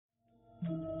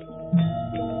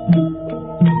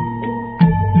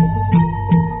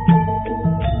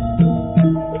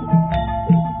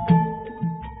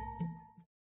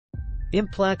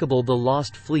Implacable: The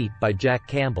Lost Fleet by Jack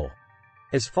Campbell.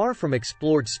 As far from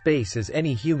explored space as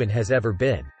any human has ever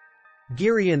been,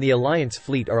 Geary and the Alliance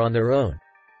fleet are on their own,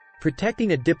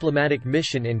 protecting a diplomatic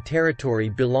mission in territory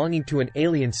belonging to an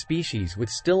alien species with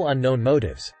still unknown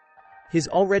motives. His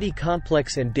already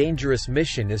complex and dangerous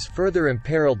mission is further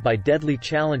imperiled by deadly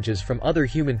challenges from other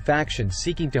human factions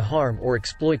seeking to harm or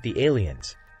exploit the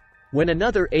aliens. When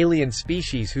another alien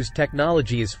species whose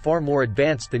technology is far more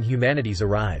advanced than humanity's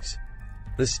arrives,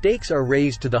 the stakes are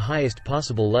raised to the highest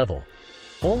possible level.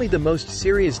 Only the most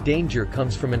serious danger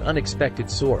comes from an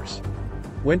unexpected source.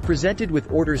 When presented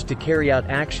with orders to carry out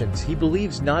actions he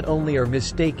believes not only are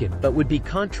mistaken but would be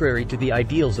contrary to the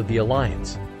ideals of the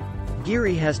Alliance,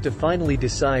 Geary has to finally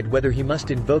decide whether he must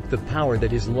invoke the power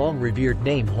that his long-revered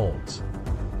name holds,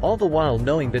 all the while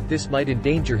knowing that this might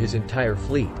endanger his entire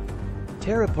fleet,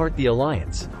 tear apart the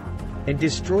Alliance, and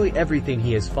destroy everything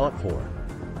he has fought for.